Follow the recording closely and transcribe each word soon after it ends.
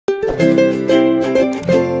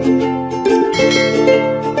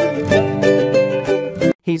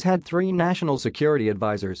He's had 3 national security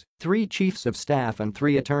advisors, 3 chiefs of staff and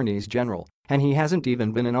 3 attorneys general, and he hasn't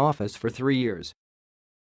even been in office for 3 years.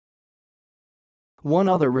 One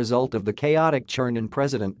other result of the chaotic churn in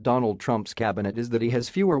President Donald Trump's cabinet is that he has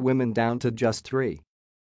fewer women, down to just 3.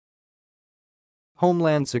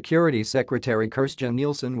 Homeland Security Secretary Kirstjen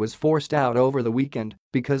Nielsen was forced out over the weekend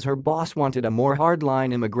because her boss wanted a more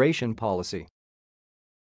hardline immigration policy.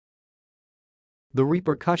 The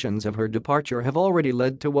repercussions of her departure have already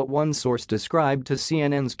led to what one source described to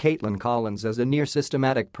CNN's Caitlin Collins as a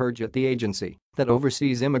near-systematic purge at the agency that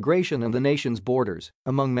oversees immigration and the nation's borders,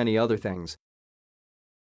 among many other things.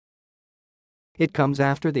 It comes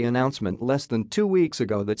after the announcement less than 2 weeks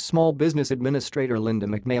ago that Small Business Administrator Linda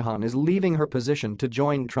McMahon is leaving her position to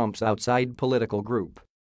join Trump's outside political group.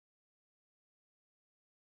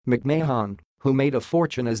 McMahon, who made a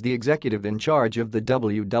fortune as the executive in charge of the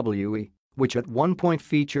WWE, which at one point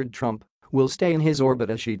featured Trump, will stay in his orbit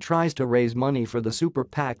as she tries to raise money for the super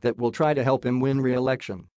PAC that will try to help him win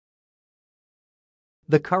re-election.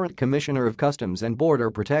 The current Commissioner of Customs and Border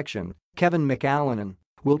Protection, Kevin McAleenan,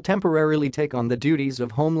 will temporarily take on the duties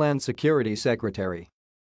of Homeland Security Secretary.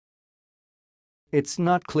 It's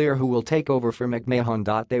not clear who will take over for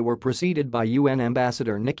McMahon. They were preceded by UN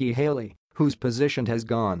Ambassador Nikki Haley, whose position has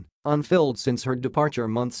gone unfilled since her departure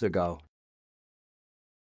months ago.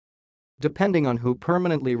 Depending on who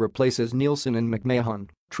permanently replaces Nielsen and McMahon,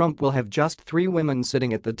 Trump will have just 3 women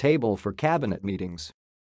sitting at the table for cabinet meetings.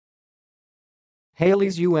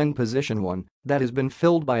 Haley's UN position, one that has been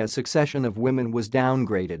filled by a succession of women, was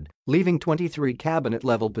downgraded, leaving 23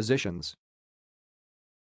 cabinet-level positions.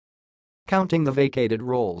 Counting the vacated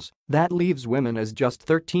roles, that leaves women as just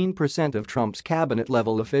 13% of Trump's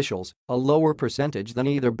cabinet-level officials, a lower percentage than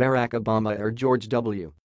either Barack Obama or George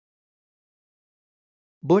W.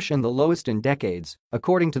 Bush and the lowest in decades,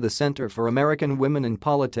 according to the Center for American Women in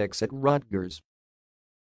Politics at Rutgers.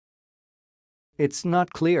 It's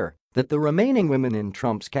not clear that the remaining women in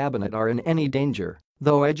Trump's cabinet are in any danger,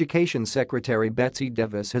 though Education Secretary Betsy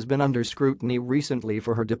DeVos has been under scrutiny recently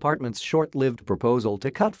for her department's short-lived proposal to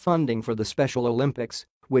cut funding for the Special Olympics,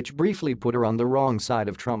 which briefly put her on the wrong side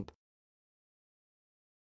of Trump.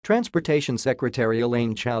 Transportation Secretary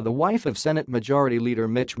Elaine Chao, the wife of Senate Majority Leader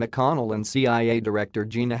Mitch McConnell, and CIA Director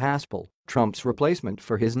Gina Haspel, Trump's replacement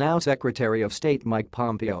for his now Secretary of State Mike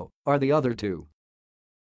Pompeo, are the other 2.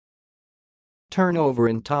 Turnover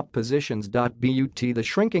in top positions. But the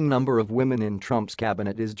shrinking number of women in Trump's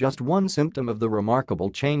cabinet is just one symptom of the remarkable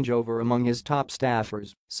changeover among his top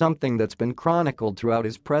staffers, something that's been chronicled throughout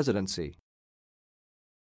his presidency.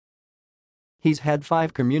 He's had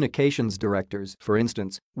 5 communications directors, for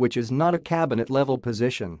instance, which is not a cabinet-level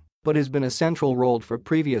position, but has been a central role for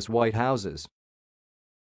previous White Houses.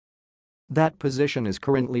 That position is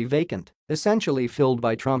currently vacant, essentially filled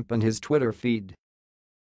by Trump and his Twitter feed.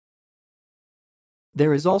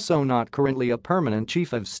 There is also not currently a permanent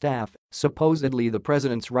chief of staff, supposedly the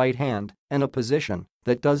president's right hand, and a position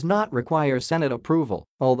that does not require Senate approval,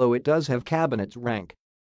 although it does have cabinet's rank.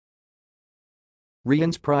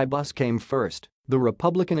 Reince Priebus came first, the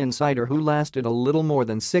Republican insider who lasted a little more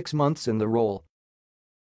than 6 months in the role.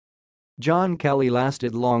 John Kelly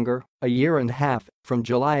lasted longer, a year and a half, from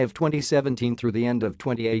July of 2017 through the end of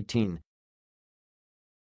 2018.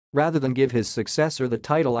 Rather than give his successor the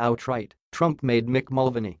title outright, Trump made Mick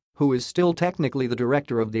Mulvaney, who is still technically the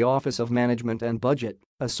director of the Office of Management and Budget,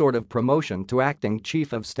 a sort of promotion to acting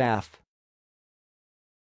chief of staff.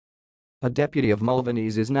 A deputy of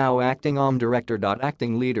Mulvaney's is now acting OM director.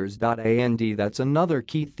 Acting leaders. And that's another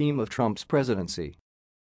key theme of Trump's presidency.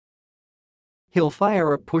 He'll fire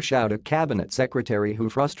or push out a cabinet secretary who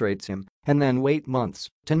frustrates him and then wait months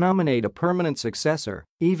to nominate a permanent successor,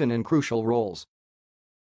 even in crucial roles.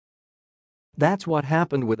 That's what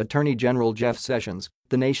happened with Attorney General Jeff Sessions,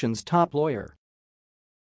 the nation's top lawyer.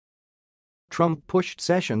 Trump pushed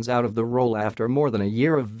Sessions out of the role after more than a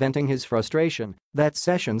year of venting his frustration that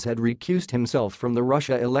Sessions had recused himself from the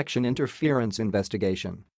Russia election interference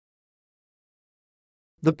investigation.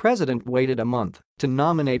 The president waited a month to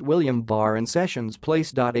nominate William Barr in Sessions'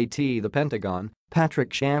 place. At the Pentagon,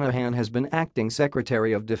 Patrick Shanahan has been acting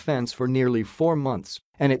Secretary of Defense for nearly 4 months,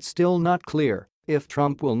 and it's still not clear if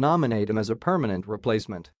Trump will nominate him as a permanent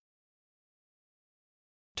replacement.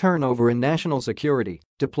 Turnover in national security,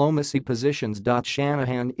 diplomacy positions.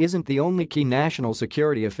 Shanahan isn't the only key national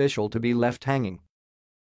security official to be left hanging.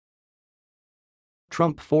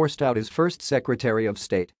 Trump forced out his first Secretary of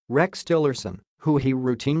State, Rex Tillerson, who he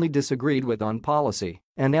routinely disagreed with on policy,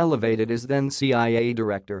 and elevated his then CIA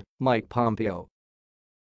Director, Mike Pompeo.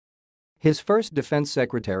 His first defense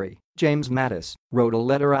secretary, James Mattis, wrote a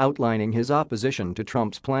letter outlining his opposition to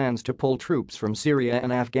Trump's plans to pull troops from Syria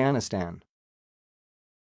and Afghanistan.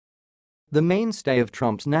 The mainstay of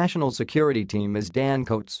Trump's national security team is Dan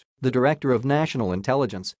Coats, the director of national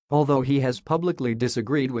intelligence, although he has publicly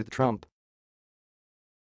disagreed with Trump.